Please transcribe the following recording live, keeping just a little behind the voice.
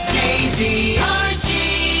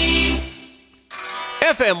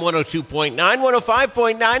FM 102.9,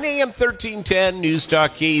 105.9, AM 1310, News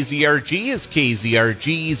Talk KZRG is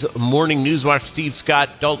KZRG's Morning News Watch. Steve Scott,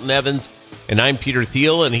 Dalton Evans, and I'm Peter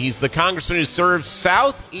Thiel, and he's the congressman who serves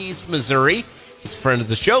Southeast Missouri. He's a friend of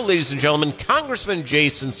the show, ladies and gentlemen, Congressman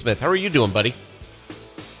Jason Smith. How are you doing, buddy?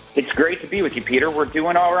 It's great to be with you, Peter. We're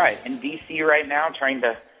doing all right. In D.C. right now, trying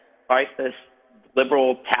to fight this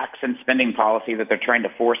liberal tax and spending policy that they're trying to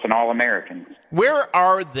force on all Americans. Where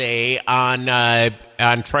are they on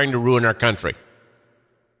trying to ruin our country?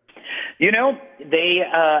 You know, they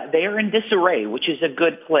are in disarray, which is a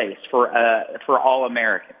good place for all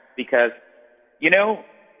Americans, because, you know,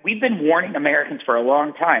 we've been warning Americans for a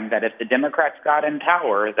long time that if the Democrats got in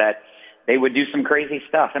power, that they would do some crazy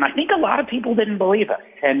stuff. And I think a lot of people didn't believe us.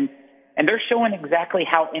 And they're showing exactly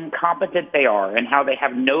how incompetent they are and how they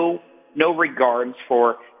have no regards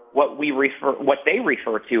for what they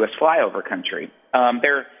refer to as flyover country.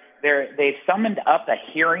 They've summoned up a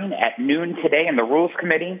hearing at noon today in the Rules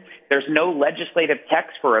Committee. There's no legislative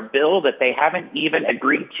text for a bill that they haven't even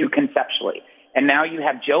agreed to conceptually. And now you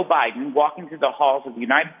have Joe Biden walking through the halls of the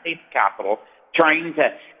United States Capitol trying to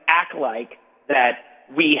act like that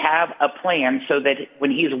we have a plan so that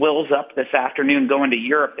when he wills up this afternoon going to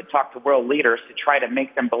Europe to talk to world leaders to try to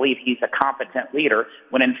make them believe he's a competent leader,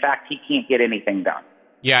 when in fact he can't get anything done.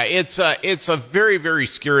 Yeah, it's a very, very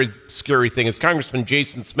scary thing. It's Congressman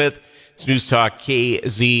Jason Smith. It's News Talk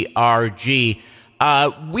KZRG.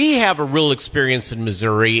 We have a real experience in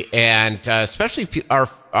Missouri, and especially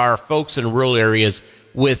our folks in rural areas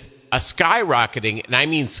with a skyrocketing, and I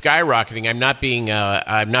mean skyrocketing. I'm not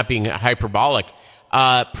being hyperbolic.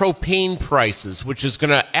 Propane prices, which is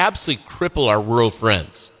going to absolutely cripple our rural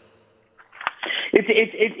friends.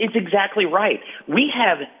 It's exactly right. We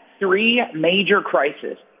have three major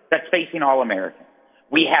crises that's facing all Americans.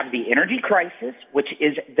 We have the energy crisis, which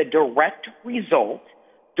is the direct result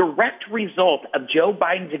of Joe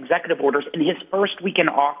Biden's executive orders in his first week in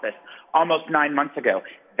office almost 9 months ago.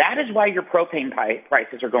 That is why your propane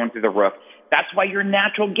prices are going through the roof. That's why your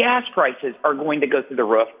natural gas prices are going to go through the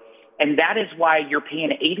roof. And that is why you're paying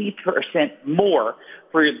 80% more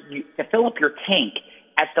to fill up your tank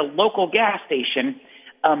at the local gas station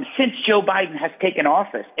since Joe Biden has taken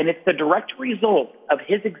office. And it's the direct result of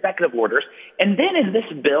his executive orders. And then in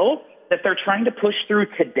this bill that they're trying to push through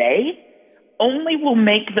today only will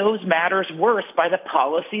make those matters worse by the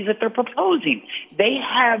policies that they're proposing. They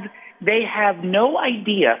have no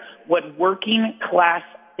idea what working class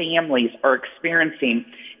families are experiencing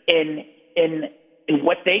in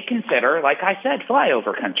what they consider, like I said,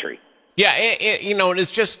 flyover country. Yeah, and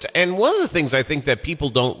it's just, and one of the things I think that people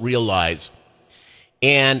don't realize,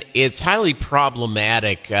 and it's highly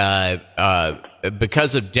problematic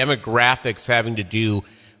because of demographics having to do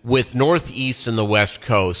with Northeast and the West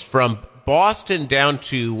Coast, from Boston down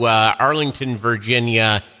to Arlington,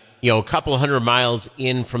 Virginia, a couple 100 miles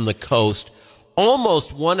in from the coast,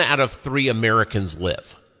 almost 1 out of 3 Americans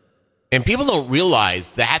live. And people don't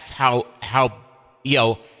realize that's how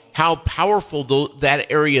powerful that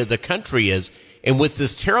area of the country is. And with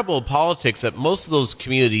this terrible politics that most of those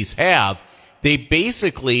communities have, they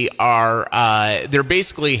basically they're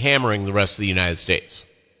basically hammering the rest of the United States.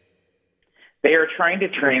 They are trying to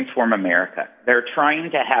transform America. They're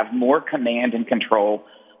trying to have more command and control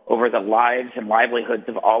over the lives and livelihoods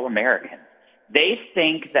of all Americans. They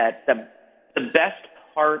think that the best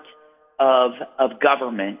part of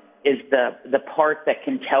government is the part that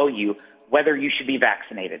can tell you whether you should be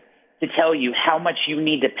vaccinated, to tell you how much you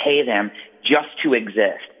need to pay them just to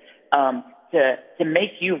exist, to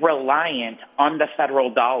make you reliant on the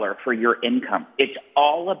federal dollar for your income. It's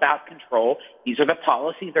all about control. These are the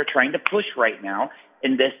policies they're trying to push right now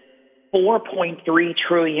in this $4.3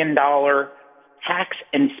 trillion tax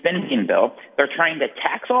and spending bill. They're trying to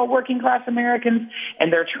tax all working class Americans,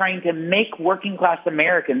 and they're trying to make working class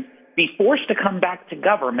Americans be forced to come back to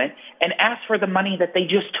government and ask for the money that they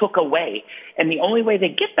just took away. And the only way they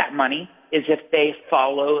get that money is if they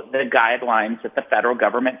follow the guidelines that the federal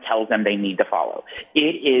government tells them they need to follow.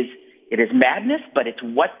 It is madness, but it's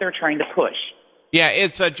what they're trying to push. Yeah,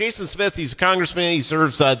 it's Jason Smith. He's a congressman. He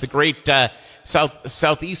serves the great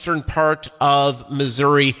southeastern part of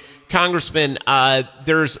Missouri. Congressman,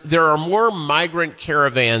 there are more migrant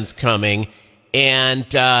caravans coming, and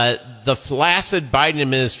the flaccid Biden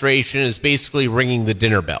administration is basically ringing the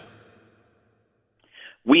dinner bell.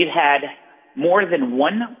 We've had more than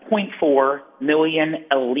 1.4 million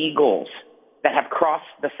illegals that have crossed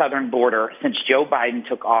the southern border since Joe Biden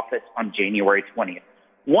took office on January 20th.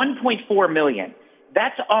 1.4 million.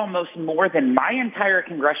 That's almost more than my entire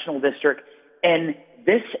congressional district and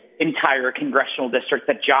this entire congressional district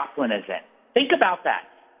that Joplin is in. Think about that.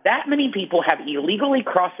 That many people have illegally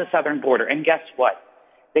crossed the southern border, and guess what?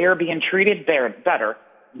 They are being treated better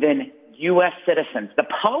than U.S. citizens. The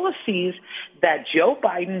policies that Joe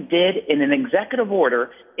Biden did in an executive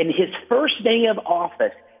order in his first day of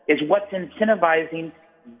office is what's incentivizing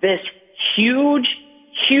this huge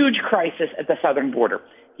crisis at the southern border.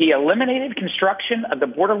 He eliminated construction of the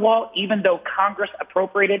border wall, even though Congress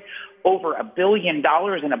appropriated over $1 billion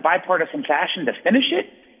in a bipartisan fashion to finish it.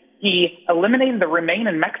 He eliminated the Remain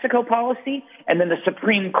in Mexico policy, and then the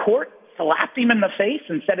Supreme Court slapped him in the face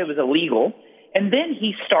and said it was illegal. And then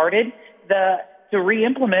he started to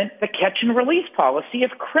re-implement the catch and release policy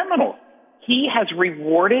of criminals. He has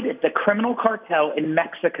rewarded the criminal cartel in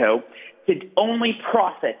Mexico to only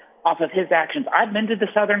profit off of his actions. I've been to the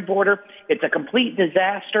southern border. It's a complete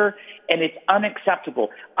disaster, and it's unacceptable.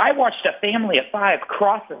 I watched a family of 5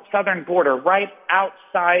 cross the southern border right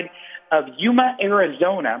outside of Yuma,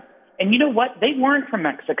 Arizona. And you know what? They weren't from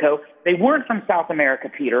Mexico. They weren't from South America,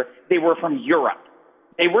 Peter. They were from Europe.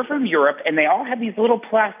 They were from Europe, and they all had these little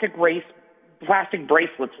plastic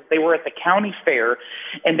bracelets. They were at the county fair,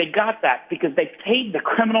 and they got that because they paid the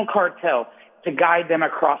criminal cartel to guide them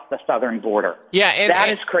across the southern border. Yeah, and that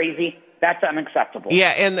is crazy. That's unacceptable. Yeah,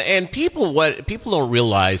 and people don't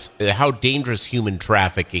realize how dangerous human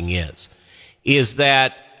trafficking is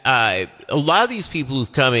that a lot of these people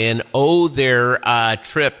who've come in owe their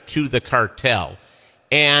trip to the cartel,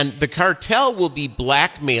 and the cartel will be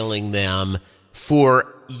blackmailing them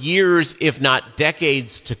for years, if not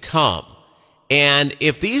decades, to come. And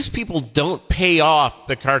if these people don't pay off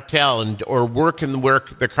the cartel or work in the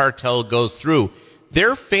work the cartel goes through,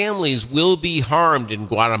 their families will be harmed in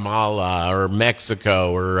Guatemala or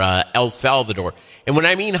Mexico or El Salvador. And when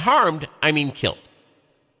I mean harmed, I mean killed.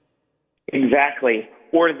 Exactly.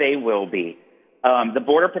 Or they will be. The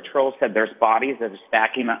Border Patrol said there's bodies that are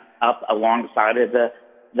stacking up alongside of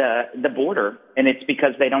the border, and it's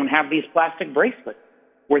because they don't have these plastic bracelets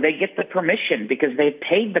where they get the permission because they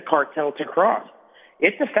paid the cartel to cross.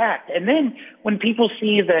 It's a fact. And then when people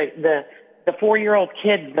see the 4-year-old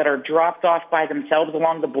kids that are dropped off by themselves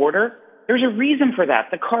along the border, there's a reason for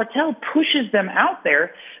that. The cartel pushes them out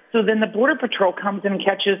there, so then the Border Patrol comes and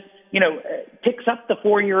catches, picks up the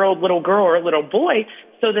 4-year-old little girl or little boy,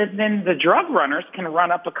 so that then the drug runners can run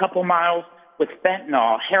up a couple miles with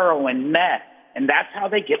fentanyl, heroin, meth, and that's how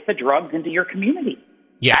they get the drugs into your community.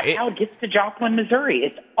 Yeah, that's how it gets to Joplin, Missouri.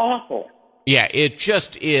 It's awful. Yeah, it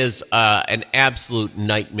just is an absolute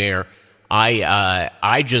nightmare.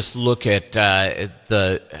 I just look at I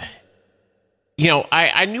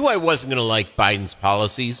knew I wasn't going to like Biden's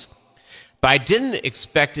policies, but I didn't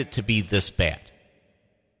expect it to be this bad.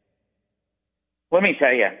 Let me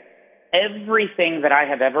tell you, everything that I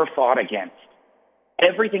have ever fought against,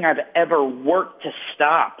 everything I've ever worked to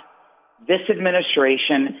stop, this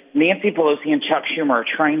administration, Nancy Pelosi and Chuck Schumer are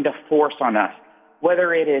trying to force on us,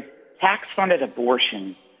 whether it is tax-funded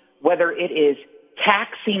abortion, whether it is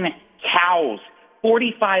taxing cows,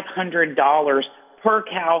 $4,500 per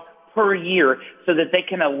cow per year so that they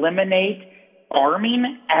can eliminate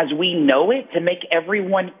farming as we know it to make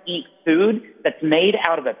everyone eat food that's made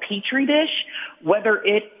out of a petri dish, whether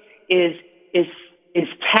it is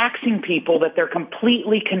taxing people that they're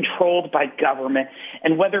completely controlled by government,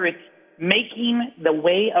 and whether it's making the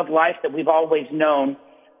way of life that we've always known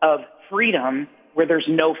of freedom where there's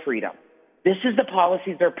no freedom. This is the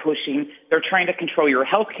policies they're pushing. They're trying to control your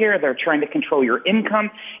health care. They're trying to control your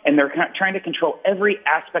income, and they're trying to control every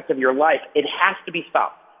aspect of your life. It has to be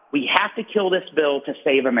stopped. We have to kill this bill to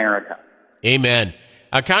save America. Amen.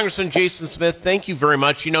 Congressman Jason Smith, thank you very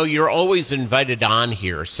much. You're always invited on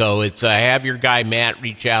here, so it's have your guy Matt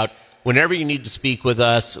reach out whenever you need to speak with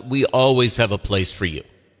us. We always have a place for you.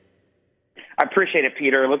 I appreciate it,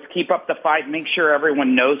 Peter. Let's keep up the fight. Make sure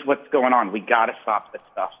everyone knows what's going on. We got to stop this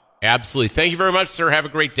stuff. Absolutely. Thank you very much, sir. Have a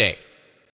great day.